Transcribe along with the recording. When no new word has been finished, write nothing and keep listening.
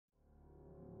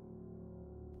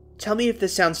Tell me if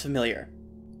this sounds familiar.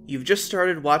 You've just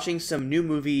started watching some new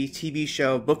movie, TV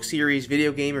show, book series,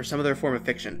 video game, or some other form of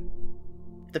fiction.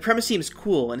 The premise seems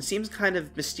cool, and it seems kind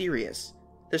of mysterious.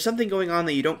 There's something going on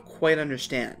that you don't quite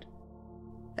understand.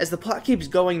 As the plot keeps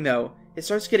going, though, it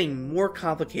starts getting more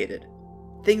complicated.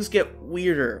 Things get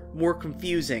weirder, more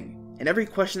confusing, and every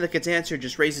question that gets answered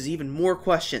just raises even more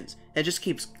questions, and it just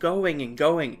keeps going, and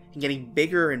getting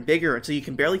bigger and bigger until you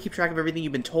can barely keep track of everything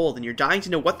you've been told, and you're dying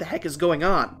to know what the heck is going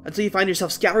on, until you find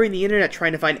yourself scouring the internet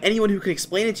trying to find anyone who can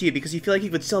explain it to you because you feel like you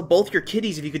could sell both your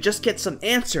kitties if you could just get some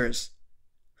answers.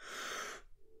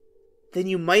 Then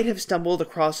you might have stumbled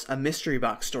across a mystery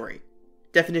box story.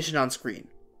 Definition on screen.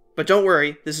 But don't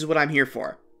worry, this is what I'm here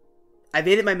for. I've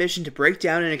made it my mission to break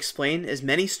down and explain as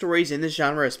many stories in this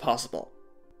genre as possible.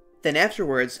 Then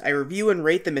afterwards, I review and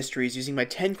rate the mysteries using my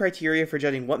 10 criteria for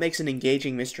judging what makes an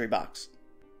engaging mystery box.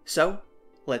 So,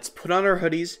 let's put on our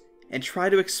hoodies and try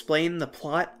to explain the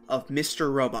plot of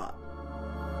Mr. Robot.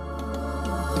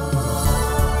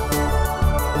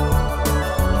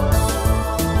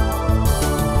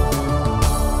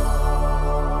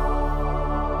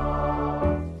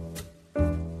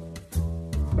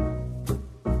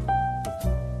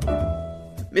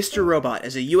 Mr. Robot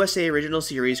is a USA original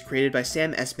series created by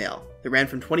Sam Esmail that ran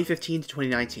from 2015 to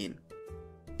 2019.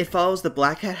 It follows the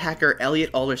Black Hat hacker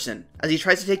Elliot Alderson as he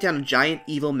tries to take down a giant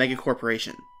evil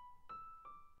megacorporation.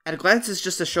 At a glance, it's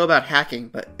just a show about hacking,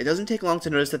 but it doesn't take long to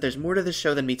notice that there's more to this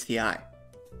show than meets the eye.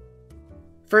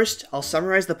 First, I'll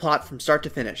summarize the plot from start to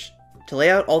finish, to lay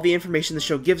out all the information the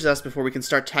show gives us before we can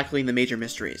start tackling the major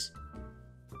mysteries.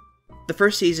 The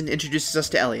first season introduces us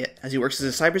to Elliot, as he works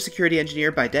as a cybersecurity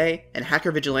engineer by day and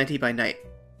hacker vigilante by night.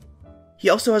 He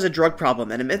also has a drug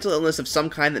problem and a mental illness of some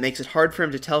kind that makes it hard for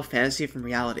him to tell fantasy from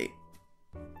reality.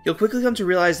 You'll quickly come to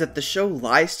realize that the show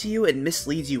lies to you and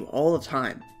misleads you all the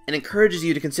time, and encourages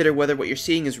you to consider whether what you're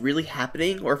seeing is really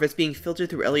happening or if it's being filtered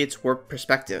through Elliot's warped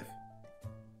perspective.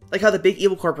 Like how the big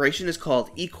evil corporation is called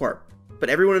E-Corp, but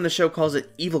everyone in the show calls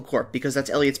it Evil Corp because that's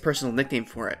Elliot's personal nickname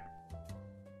for it.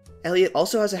 Elliot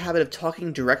also has a habit of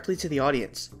talking directly to the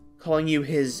audience, calling you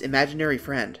his imaginary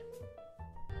friend.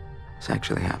 This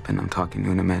actually happened. I'm talking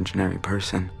to an imaginary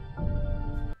person.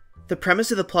 The premise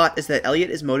of the plot is that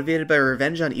Elliot is motivated by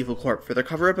revenge on Evil Corp for their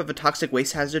cover-up of a toxic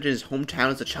waste hazard in his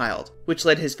hometown as a child, which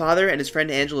led his father and his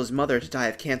friend Angela's mother to die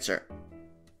of cancer.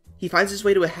 He finds his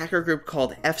way to a hacker group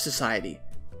called F Society,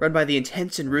 run by the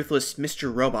intense and ruthless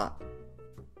Mr. Robot.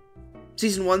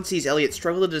 Season 1 sees Elliot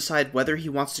struggle to decide whether he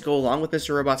wants to go along with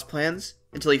Mr. Robot's plans,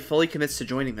 until he fully commits to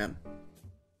joining them.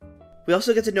 We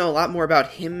also get to know a lot more about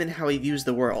him and how he views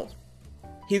the world.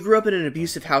 He grew up in an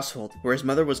abusive household, where his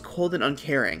mother was cold and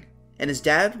uncaring, and his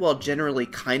dad, while generally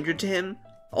kinder to him,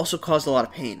 also caused a lot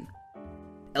of pain.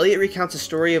 Elliot recounts a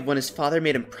story of when his father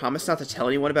made him promise not to tell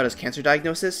anyone about his cancer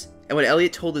diagnosis, and when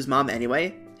Elliot told his mom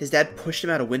anyway, his dad pushed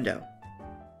him out a window.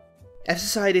 F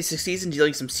Society succeeds in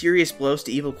dealing some serious blows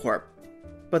to Evil Corp,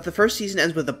 but the first season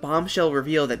ends with a bombshell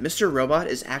reveal that Mr. Robot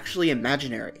is actually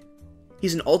imaginary.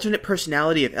 He's an alternate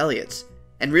personality of Elliot's,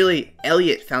 and really,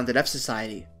 Elliot founded F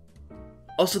Society.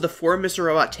 Also, the form Mr.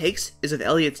 Robot takes is of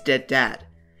Elliot's dead dad,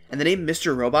 and the name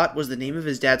Mr. Robot was the name of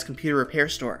his dad's computer repair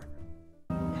store.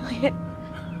 Elliot,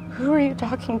 who are you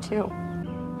talking to?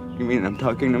 You mean I'm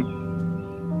talking to...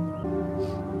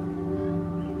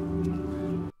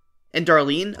 And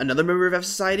Darlene, another member of F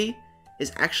Society,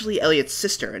 is actually Elliot's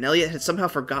sister, and Elliot had somehow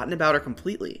forgotten about her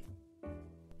completely.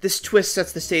 This twist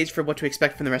sets the stage for what to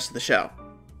expect from the rest of the show.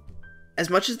 As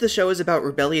much as the show is about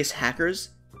rebellious hackers,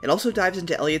 it also dives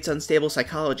into Elliot's unstable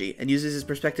psychology and uses his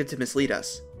perspective to mislead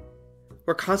us.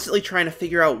 We're constantly trying to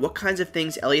figure out what kinds of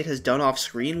things Elliot has done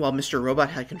off-screen while Mr.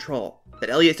 Robot had control, that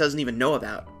Elliot doesn't even know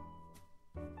about.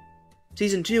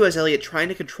 Season 2 has Elliot trying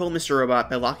to control Mr.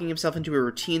 Robot by locking himself into a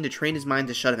routine to train his mind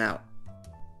to shut him out.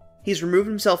 He's removed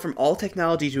himself from all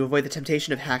technology to avoid the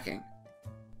temptation of hacking.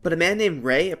 But a man named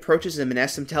Ray approaches him and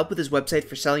asks him to help with his website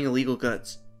for selling illegal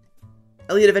goods.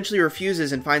 Elliot eventually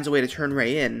refuses and finds a way to turn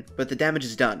Ray in, but the damage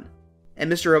is done,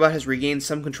 and Mr. Robot has regained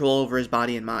some control over his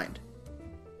body and mind.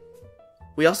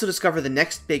 We also discover the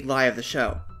next big lie of the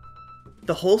show.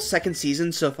 The whole second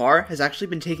season so far has actually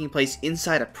been taking place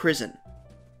inside a prison.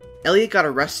 Elliot got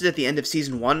arrested at the end of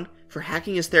season 1 for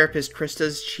hacking his therapist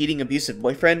Krista's cheating abusive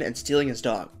boyfriend and stealing his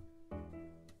dog.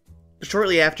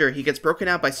 Shortly after, he gets broken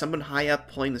out by someone high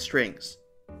up pulling the strings,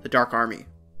 the Dark Army.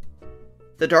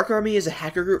 The Dark Army is a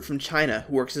hacker group from China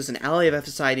who works as an ally of F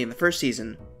Society in the first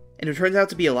season, and who turns out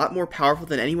to be a lot more powerful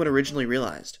than anyone originally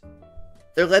realized.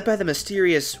 They're led by the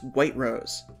mysterious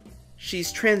Whiterose.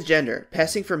 She's transgender,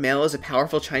 passing for male as a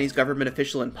powerful Chinese government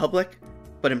official in public,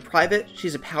 but in private,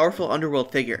 she's a powerful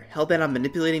underworld figure, hell-bent on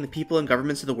manipulating the people and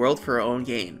governments of the world for her own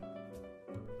gain.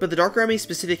 But the Dark Army's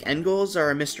specific end goals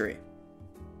are a mystery.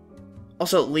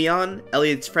 Also, Leon,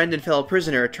 Elliot's friend and fellow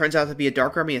prisoner, turns out to be a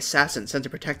Dark Army assassin sent to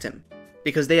protect him,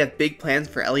 because they have big plans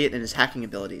for Elliot and his hacking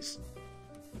abilities.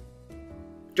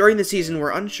 During the season,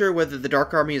 we're unsure whether the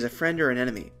Dark Army is a friend or an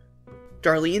enemy.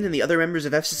 Darlene and the other members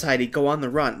of F Society go on the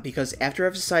run because after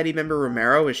F Society member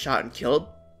Romero is shot and killed,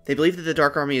 they believe that the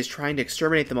Dark Army is trying to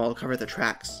exterminate them all to cover their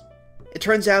tracks. It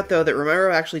turns out, though, that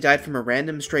Romero actually died from a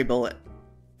random stray bullet.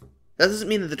 That doesn't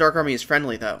mean that the Dark Army is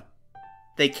friendly, though.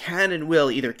 They can and will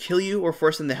either kill you or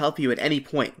force them to help you at any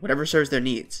point, whatever serves their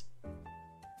needs.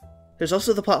 There's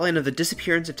also the plotline of the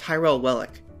disappearance of Tyrell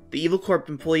Wellick, the Evil Corp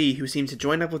employee who seemed to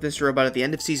join up with Mr. Robot at the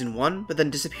end of Season 1, but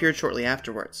then disappeared shortly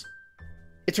afterwards.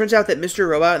 It turns out that Mr.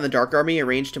 Robot and the Dark Army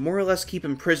arranged to more or less keep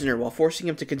him prisoner while forcing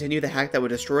him to continue the hack that would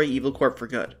destroy Evil Corp for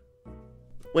good.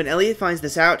 When Elliot finds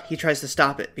this out, he tries to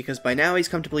stop it, because by now he's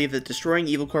come to believe that destroying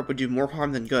Evil Corp would do more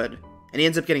harm than good, and he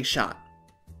ends up getting shot.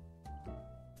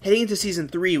 Heading into Season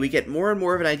 3, we get more and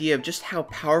more of an idea of just how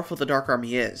powerful the Dark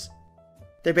Army is.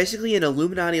 They're basically an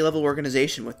Illuminati-level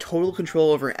organization with total control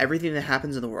over everything that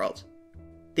happens in the world.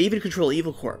 They even control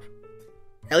Evil Corp.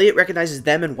 Elliot recognizes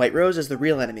them and Whiterose as the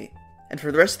real enemy, and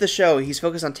for the rest of the show, he's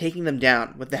focused on taking them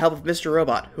down, with the help of Mr.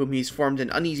 Robot, whom he's formed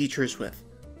an uneasy truce with.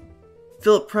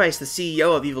 Philip Price, the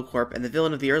CEO of Evil Corp and the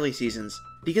villain of the early seasons,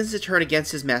 begins to turn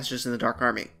against his masters in the Dark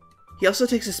Army. He also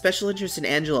takes a special interest in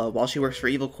Angela while she works for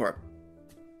Evil Corp.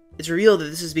 It's revealed that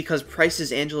this is because Price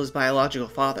is Angela's biological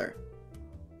father.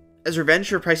 As revenge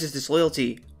for Price's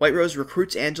disloyalty, Whiterose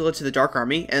recruits Angela to the Dark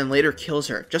Army and then later kills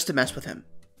her, just to mess with him.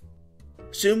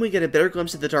 Soon we get a better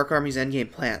glimpse of the Dark Army's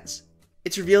endgame plans.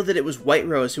 It's revealed that it was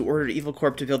Whiterose who ordered Evil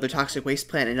Corp to build their toxic waste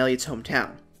plant in Elliot's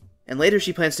hometown, and later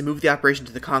she plans to move the operation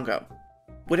to the Congo.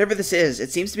 Whatever this is,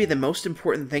 it seems to be the most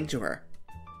important thing to her.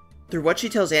 Through what she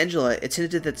tells Angela, it's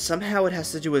hinted that somehow it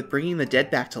has to do with bringing the dead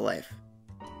back to life.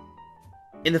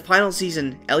 In the final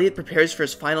season, Elliot prepares for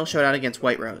his final showdown against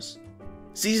Whiterose.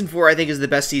 Season 4, I think, is the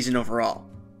best season overall.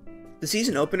 The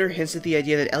season opener hints at the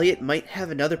idea that Elliot might have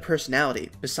another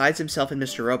personality, besides himself and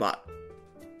Mr. Robot.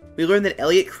 We learn that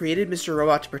Elliot created Mr.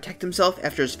 Robot to protect himself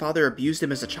after his father abused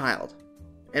him as a child.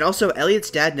 And also,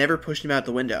 Elliot's dad never pushed him out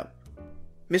the window.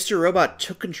 Mr. Robot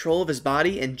took control of his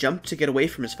body and jumped to get away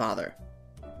from his father.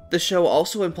 The show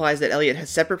also implies that Elliot has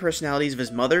separate personalities of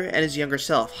his mother and his younger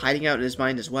self hiding out in his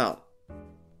mind as well.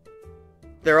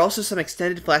 There are also some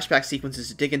extended flashback sequences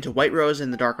to dig into Whiterose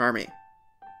and the Dark Army.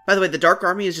 By the way, the Dark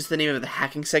Army is just the name of the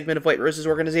hacking segment of Whiterose's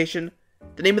organization.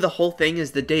 The name of the whole thing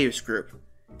is the Deus Group,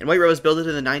 and Whiterose built it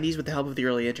in the 90s with the help of the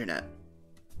early internet.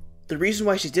 The reason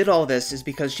why she did all this is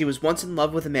because she was once in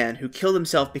love with a man who killed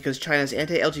himself because China's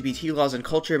anti-LGBT laws and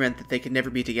culture meant that they could never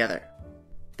be together.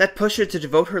 That pushed her to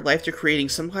devote her life to creating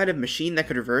some kind of machine that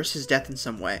could reverse his death in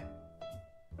some way.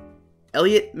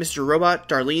 Elliot, Mr. Robot,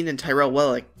 Darlene, and Tyrell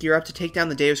Wellick gear up to take down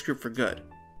the Deus Group for good.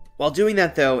 While doing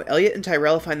that though, Elliot and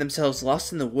Tyrell find themselves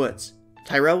lost in the woods,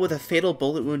 Tyrell with a fatal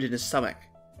bullet wound in his stomach.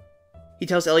 He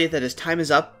tells Elliot that his time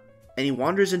is up, and he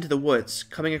wanders into the woods,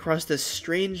 coming across this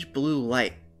strange blue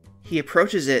light. He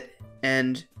approaches it,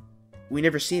 and we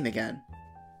never see him again.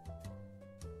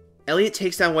 Elliot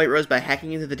takes down Whiterose by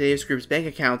hacking into the Deus Group's bank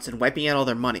accounts and wiping out all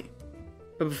their money.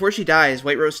 But before she dies,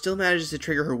 Whiterose still manages to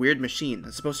trigger her weird machine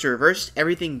that's supposed to reverse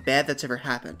everything bad that's ever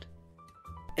happened.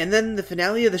 And then the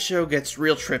finale of the show gets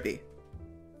real trippy.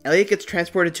 Elliot gets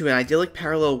transported to an idyllic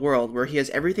parallel world where he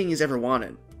has everything he's ever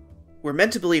wanted. We're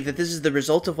meant to believe that this is the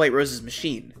result of Whiterose's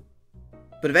machine.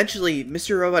 But eventually,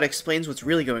 Mr. Robot explains what's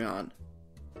really going on.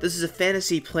 This is a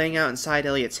fantasy playing out inside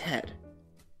Elliot's head.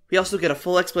 We also get a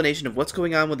full explanation of what's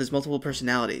going on with his multiple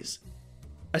personalities.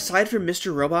 Aside from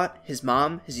Mr. Robot, his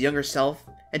mom, his younger self,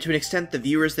 and to an extent the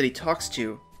viewers that he talks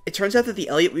to, it turns out that the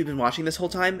Elliot we've been watching this whole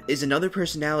time is another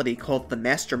personality called the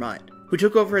Mastermind, who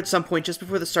took over at some point just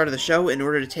before the start of the show in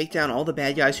order to take down all the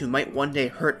bad guys who might one day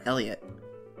hurt Elliot.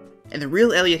 And the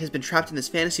real Elliot has been trapped in this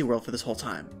fantasy world for this whole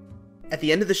time. At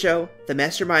the end of the show, the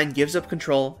Mastermind gives up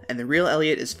control, and the real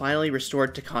Elliot is finally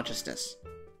restored to consciousness.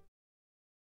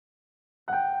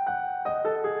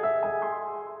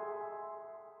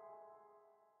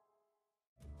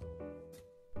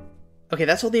 Okay,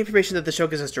 that's all the information that the show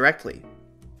gives us directly.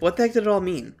 But what the heck did it all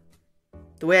mean?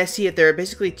 The way I see it, there are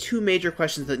basically two major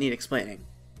questions that need explaining.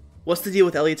 What's the deal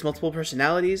with Elliot's multiple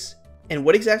personalities? And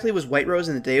what exactly was Whiterose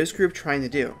and the Deus Group trying to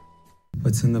do?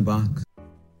 What's in the box?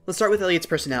 Let's start with Elliot's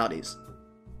personalities.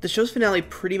 The show's finale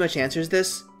pretty much answers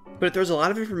this, but it throws a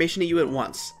lot of information at you at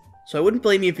once, so I wouldn't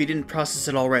blame you if you didn't process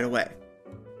it all right away.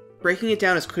 Breaking it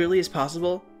down as clearly as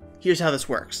possible, here's how this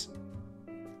works.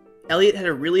 Elliot had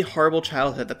a really horrible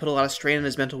childhood that put a lot of strain on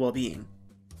his mental well-being.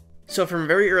 So from a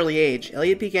very early age,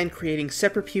 Elliot began creating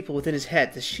separate people within his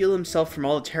head to shield himself from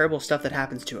all the terrible stuff that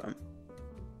happens to him.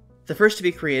 The first to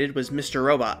be created was Mr.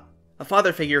 Robot, a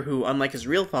father figure who, unlike his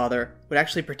real father, would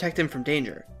actually protect him from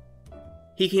danger.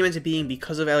 He came into being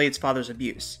because of Elliot's father's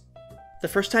abuse. The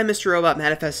first time Mr. Robot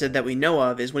manifested that we know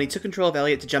of is when he took control of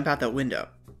Elliot to jump out that window.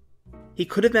 He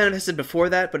could have manifested before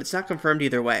that, but it's not confirmed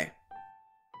either way.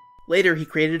 Later, he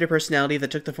created a personality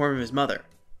that took the form of his mother,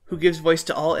 who gives voice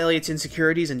to all Elliot's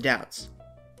insecurities and doubts.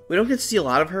 We don't get to see a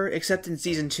lot of her, except in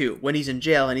Season 2, when he's in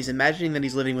jail and he's imagining that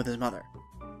he's living with his mother.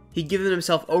 He'd given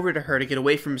himself over to her to get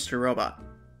away from Mr. Robot.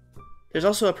 There's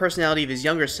also a personality of his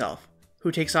younger self,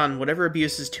 who takes on whatever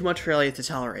abuse is too much for Elliot to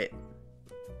tolerate.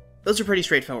 Those are pretty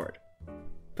straightforward.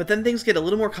 But then things get a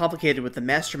little more complicated with the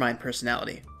Mastermind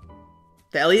personality.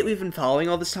 The Elliot we've been following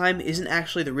all this time isn't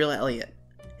actually the real Elliot.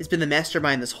 It's been the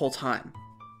Mastermind this whole time.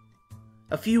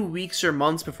 A few weeks or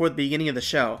months before the beginning of the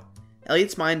show,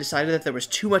 Elliot's mind decided that there was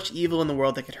too much evil in the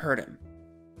world that could hurt him.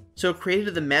 So it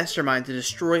created the Mastermind to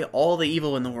destroy all the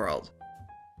evil in the world.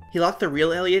 He locked the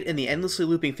real Elliot in the endlessly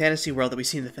looping fantasy world that we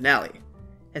see in the finale,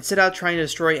 and set out trying to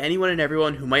destroy anyone and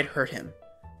everyone who might hurt him,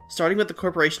 starting with the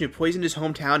corporation who poisoned his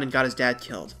hometown and got his dad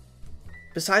killed.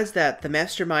 Besides that, the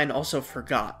Mastermind also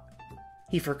forgot.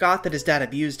 He forgot that his dad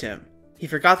abused him. He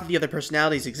forgot that the other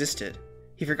personalities existed.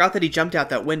 He forgot that he jumped out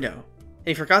that window. And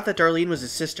he forgot that Darlene was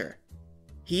his sister.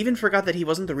 He even forgot that he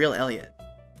wasn't the real Elliot.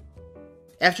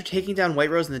 After taking down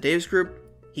Whiterose and the Deus Group,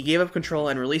 he gave up control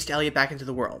and released Elliot back into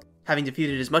the world, having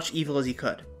defeated as much evil as he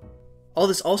could. All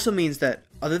this also means that,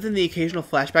 other than the occasional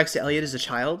flashbacks to Elliot as a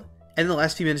child, and the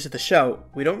last few minutes of the show,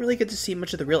 we don't really get to see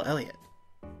much of the real Elliot.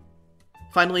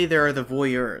 Finally, there are the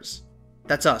voyeurs.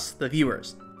 That's us, the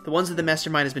viewers, the ones that the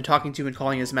Mastermind has been talking to and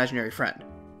calling his imaginary friend.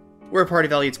 We're a part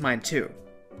of Elliot's mind too.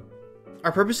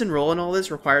 Our purpose and role in all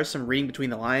this requires some reading between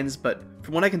the lines, but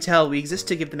from what I can tell, we exist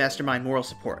to give the Mastermind moral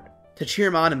support, to cheer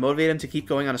him on and motivate him to keep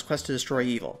going on his quest to destroy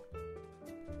evil.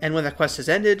 And when that quest has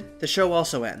ended, the show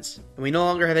also ends, and we no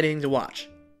longer have anything to watch.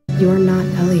 You're not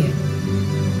Elliot.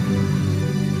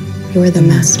 You're the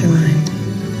Mastermind.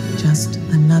 Just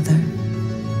another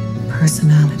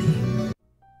personality.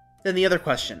 Then the other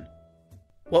question.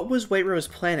 What was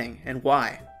Whiterose planning, and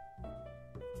why?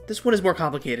 This one is more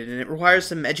complicated, and it requires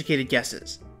some educated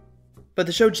guesses. But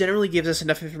the show generally gives us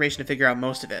enough information to figure out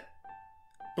most of it.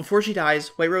 Before she dies,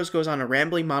 Whiterose goes on a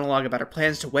rambling monologue about her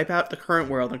plans to wipe out the current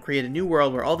world and create a new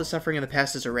world where all the suffering of the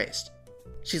past is erased.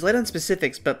 She's light on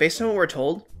specifics, but based on what we're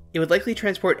told, it would likely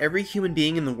transport every human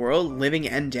being in the world, living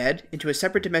and dead, into a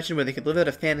separate dimension where they could live out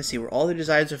a fantasy where all their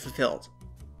desires are fulfilled.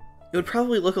 It would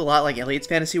probably look a lot like Elliot's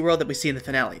fantasy world that we see in the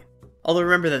finale. Although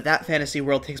remember that that fantasy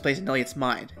world takes place in Elliot's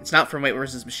mind, it's not from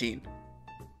Whiterose's machine.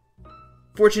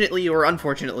 Fortunately, or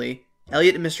unfortunately,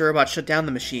 Elliot and Mr. Robot shut down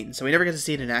the machine, so we never get to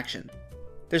see it in action.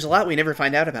 There's a lot we never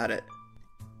find out about it.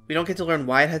 We don't get to learn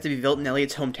why it had to be built in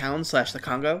Elliot's hometown / the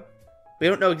Congo. We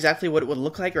don't know exactly what it would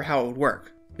look like or how it would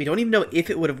work. We don't even know if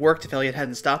it would have worked if Elliot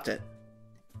hadn't stopped it.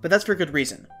 But that's for good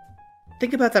reason.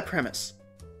 Think about that premise.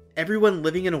 Everyone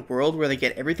living in a world where they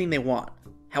get everything they want.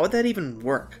 How would that even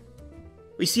work?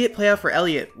 We see it play out for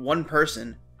Elliot, one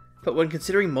person, but when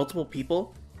considering multiple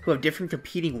people who have different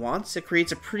competing wants, it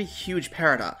creates a pretty huge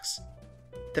paradox.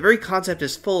 The very concept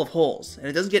is full of holes, and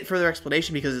it doesn't get further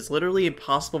explanation because it's literally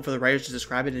impossible for the writers to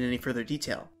describe it in any further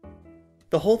detail.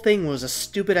 The whole thing was a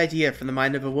stupid idea from the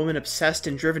mind of a woman obsessed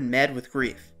and driven mad with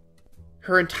grief.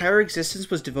 Her entire existence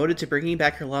was devoted to bringing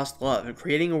back her lost love and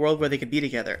creating a world where they could be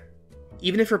together,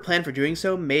 even if her plan for doing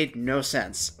so made no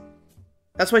sense.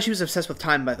 That's why she was obsessed with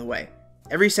time, by the way.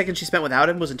 Every second she spent without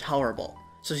him was intolerable,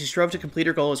 so she strove to complete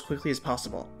her goal as quickly as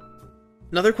possible.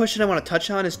 Another question I want to touch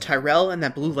on is Tyrell and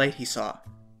that blue light he saw.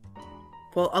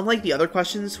 Well, unlike the other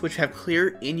questions, which have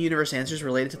clear, in-universe answers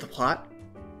related to the plot,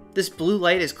 this blue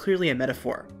light is clearly a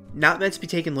metaphor, not meant to be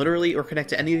taken literally or connect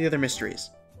to any of the other mysteries.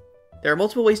 There are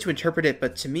multiple ways to interpret it,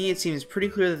 but to me it seems pretty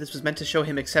clear that this was meant to show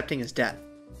him accepting his death.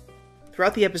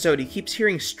 Throughout the episode, he keeps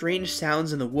hearing strange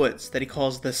sounds in the woods that he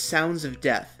calls the sounds of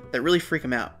death that really freak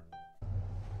him out.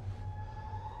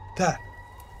 That.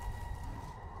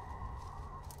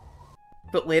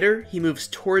 But later, he moves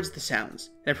towards the sounds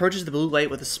and approaches the blue light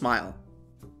with a smile.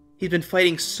 He's been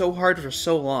fighting so hard for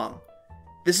so long.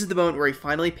 This is the moment where he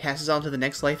finally passes on to the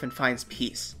next life and finds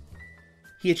peace.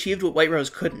 He achieved what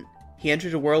Whiterose couldn't. He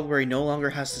entered a world where he no longer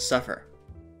has to suffer.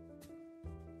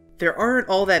 There aren't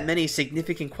all that many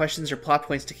significant questions or plot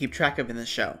points to keep track of in this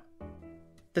show.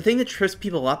 The thing that trips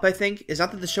people up, I think, is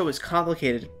not that the show is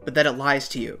complicated, but that it lies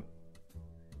to you.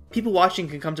 People watching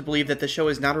can come to believe that the show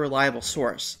is not a reliable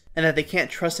source, and that they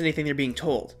can't trust anything they're being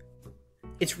told.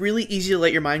 It's really easy to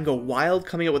let your mind go wild,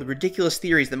 coming up with ridiculous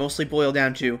theories that mostly boil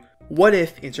down to, what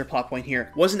if, insert plot point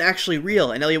here, wasn't actually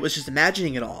real and Elliot was just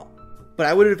imagining it all? But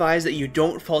I would advise that you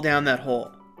don't fall down that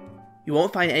hole. You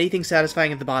won't find anything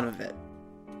satisfying at the bottom of it.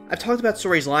 I've talked about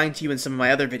stories lying to you in some of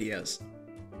my other videos.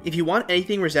 If you want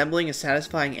anything resembling a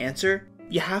satisfying answer,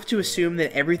 you have to assume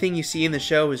that everything you see in the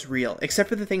show is real, except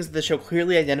for the things that the show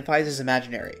clearly identifies as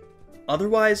imaginary.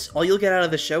 Otherwise, all you'll get out of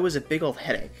the show is a big old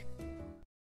headache.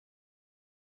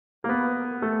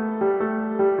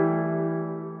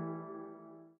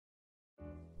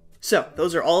 So,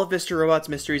 those are all of Mr. Robot's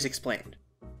mysteries explained.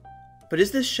 But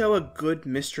is this show a good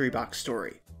mystery box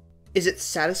story? Is it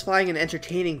satisfying and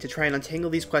entertaining to try and untangle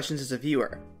these questions as a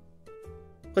viewer?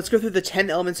 Let's go through the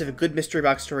 10 elements of a good mystery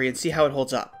box story and see how it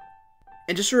holds up.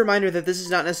 And just a reminder that this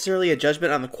is not necessarily a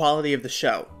judgment on the quality of the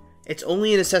show. It's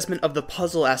only an assessment of the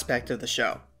puzzle aspect of the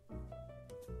show.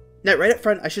 Now, right up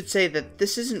front, I should say that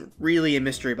this isn't really a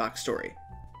mystery box story.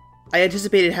 I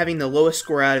anticipated having the lowest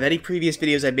score out of any previous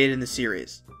videos I made in the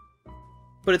series.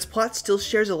 But its plot still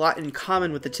shares a lot in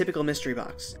common with the typical mystery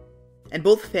box, and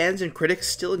both fans and critics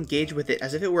still engage with it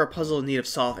as if it were a puzzle in need of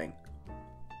solving.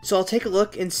 So I'll take a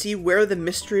look and see where the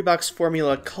mystery box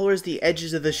formula colors the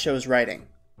edges of this show's writing.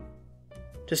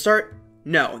 To start,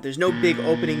 no, there's no big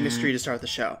opening mystery to start the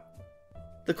show.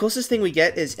 The closest thing we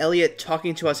get is Elliot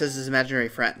talking to us as his imaginary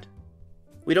friend.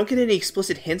 We don't get any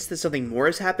explicit hints that something more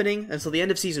is happening until the end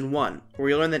of Season 1, where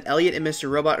we learn that Elliot and Mr.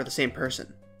 Robot are the same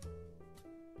person.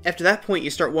 After that point,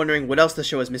 you start wondering what else the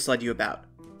show has misled you about.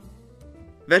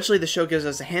 Eventually, the show gives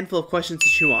us a handful of questions to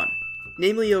chew on,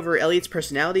 namely over Elliot's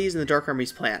personalities and the Dark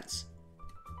Army's plans.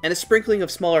 And a sprinkling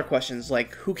of smaller questions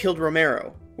like who killed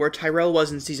Romero, where Tyrell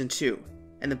was in Season 2,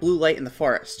 and the blue light in the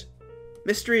forest.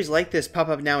 Mysteries like this pop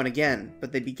up now and again,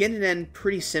 but they begin and end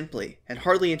pretty simply, and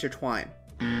hardly intertwine.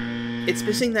 It's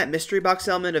missing that mystery box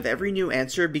element of every new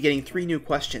answer begetting 3 new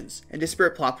questions, and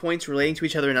disparate plot points relating to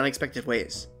each other in unexpected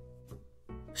ways.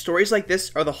 Stories like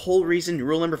this are the whole reason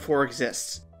rule number 4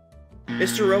 exists.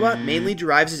 Mr. Robot mainly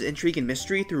derives his intrigue and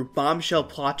mystery through bombshell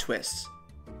plot twists,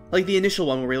 like the initial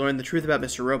one where we learn the truth about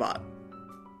Mr. Robot.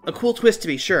 A cool twist to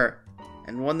be sure,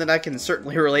 and one that I can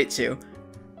certainly relate to,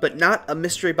 but not a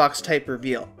mystery box type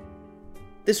reveal.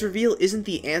 This reveal isn't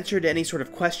the answer to any sort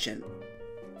of question.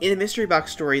 In a mystery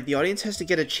box story, the audience has to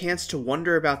get a chance to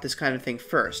wonder about this kind of thing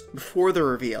first, before the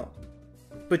reveal.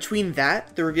 Between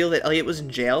that, the reveal that Elliot was in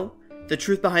jail, the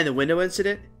truth behind the window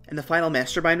incident, and the final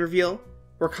Mastermind reveal,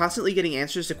 we're constantly getting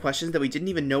answers to questions that we didn't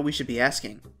even know we should be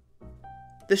asking.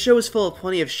 This show is full of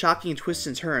plenty of shocking twists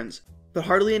and turns, but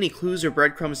hardly any clues or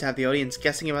breadcrumbs to have the audience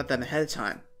guessing about them ahead of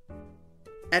time.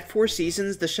 At 4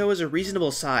 seasons, the show is a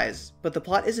reasonable size, but the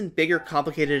plot isn't big or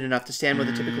complicated enough to stand with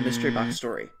a typical mystery box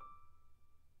story.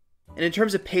 And in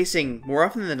terms of pacing, more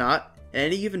often than not, at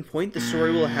any given point the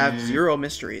story will have 0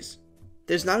 mysteries.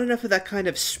 There's not enough of that kind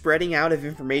of spreading out of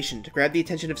information to grab the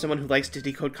attention of someone who likes to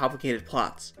decode complicated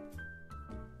plots.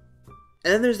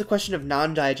 And then there's the question of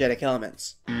non-diegetic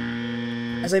elements.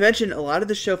 As I mentioned, a lot of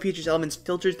the show features elements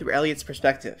filtered through Elliot's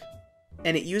perspective,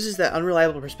 and it uses that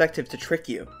unreliable perspective to trick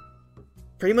you.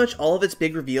 Pretty much all of its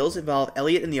big reveals involve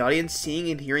Elliot and the audience seeing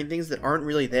and hearing things that aren't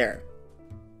really there.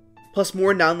 Plus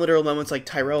more non-literal moments like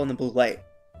Tyrell and the blue light.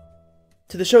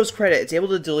 To the show's credit, it's able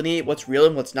to delineate what's real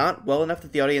and what's not well enough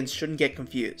that the audience shouldn't get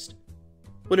confused.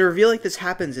 When a reveal like this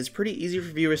happens, it's pretty easy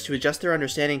for viewers to adjust their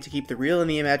understanding to keep the real and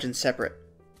the imagined separate.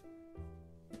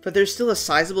 But there's still a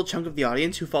sizable chunk of the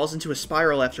audience who falls into a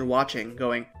spiral after watching,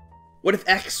 going, what if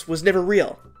X was never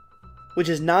real? Which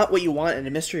is not what you want in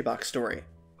a mystery box story.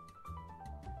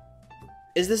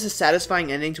 Is this a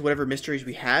satisfying ending to whatever mysteries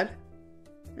we had?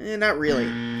 Not really.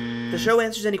 The show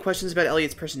answers any questions about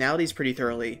Elliot's personalities pretty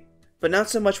thoroughly, but not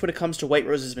so much when it comes to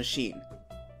Whiterose's machine.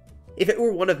 If it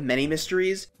were one of many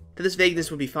mysteries, then this vagueness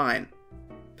would be fine.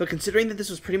 But considering that this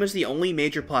was pretty much the only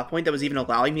major plot point that was even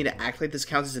allowing me to act like this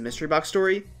counts as a mystery box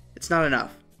story, it's not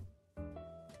enough.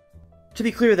 To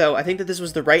be clear though, I think that this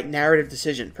was the right narrative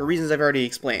decision, for reasons I've already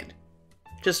explained.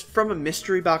 Just from a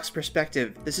mystery box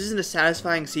perspective, this isn't a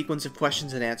satisfying sequence of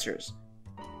questions and answers.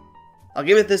 I'll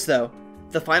give it this though,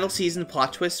 the final season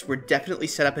plot twists were definitely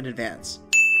set up in advance.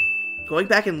 Going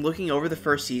back and looking over the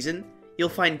first season, you'll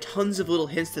find tons of little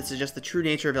hints that suggest the true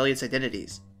nature of Elliot's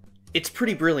identities. It's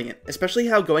pretty brilliant, especially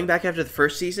how going back after the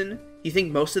first season, you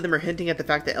think most of them are hinting at the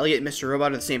fact that Elliot and Mr.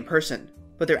 Robot are the same person,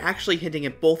 but they're actually hinting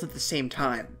at both at the same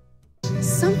time.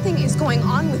 Something is going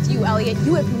on with you, Elliot.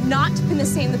 You have not been the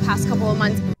same the past couple of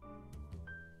months.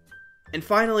 And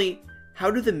finally,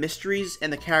 how do the mysteries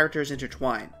and the characters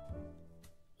intertwine?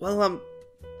 Well, I'm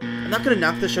not gonna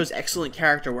knock the show's excellent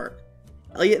character work.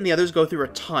 Elliot and the others go through a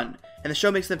ton, and the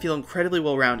show makes them feel incredibly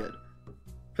well-rounded.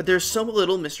 But there's so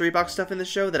little mystery box stuff in the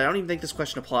show that I don't even think this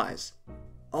question applies.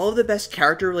 All of the best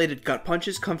character-related gut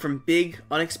punches come from big,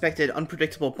 unexpected,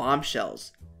 unpredictable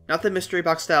bombshells, not the mystery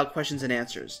box style questions and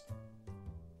answers.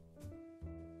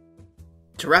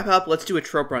 To wrap up, let's do a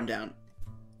trope rundown.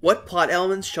 What plot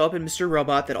elements show up in Mr.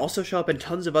 Robot that also show up in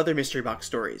tons of other mystery box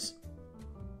stories?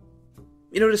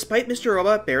 You know, despite Mr.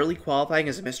 Robot barely qualifying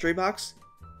as a mystery box,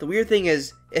 the weird thing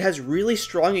is, it has really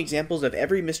strong examples of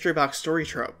every mystery box story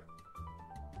trope.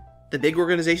 The big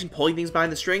organization pulling things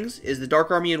behind the strings is the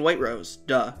Dark Army in Whiterose,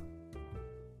 duh.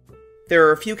 There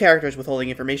are a few characters withholding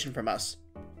information from us.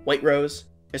 Whiterose,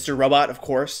 Mr. Robot, of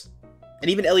course, and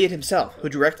even Elliot himself, who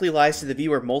directly lies to the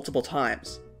viewer multiple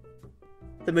times.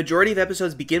 The majority of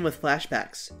episodes begin with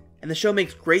flashbacks, and the show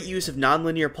makes great use of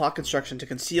non-linear plot construction to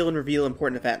conceal and reveal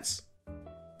important events.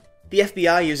 The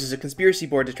FBI uses a conspiracy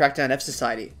board to track down F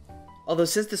Society, although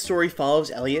since the story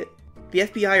follows Elliot, the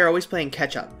FBI are always playing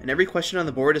catch-up, and every question on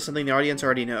the board is something the audience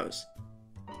already knows.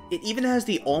 It even has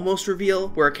the almost reveal,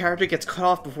 where a character gets cut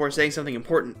off before saying something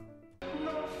important.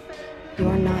 You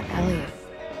are not Elliot.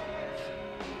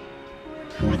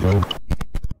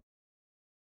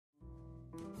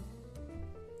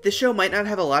 This show might not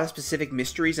have a lot of specific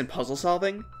mysteries and puzzle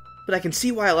solving, but I can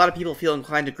see why a lot of people feel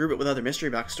inclined to group it with other mystery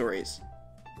box stories.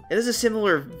 It has a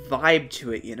similar vibe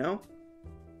to it, you know?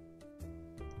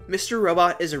 Mr.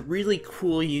 Robot is a really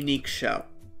cool, unique show.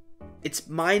 It's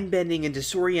mind-bending and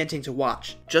disorienting to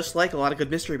watch, just like a lot of good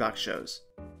mystery box shows.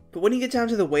 But when you get down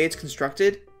to the way it's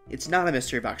constructed, it's not a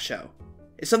mystery box show.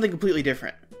 It's something completely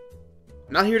different.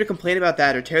 I'm not here to complain about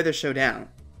that or tear this show down.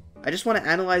 I just want to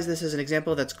analyze this as an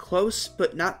example that's close,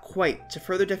 but not quite, to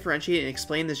further differentiate and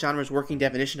explain the genre's working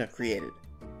definition I've created.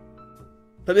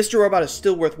 But Mr. Robot is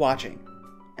still worth watching,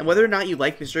 and whether or not you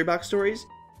like mystery box stories,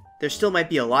 there still might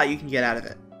be a lot you can get out of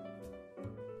it.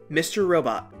 Mr.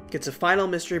 Robot gets a final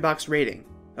mystery box rating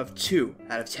of 2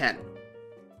 out of 10.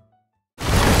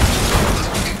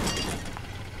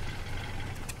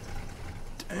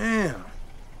 Damn.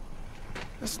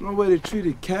 That's no way to treat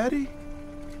a caddy.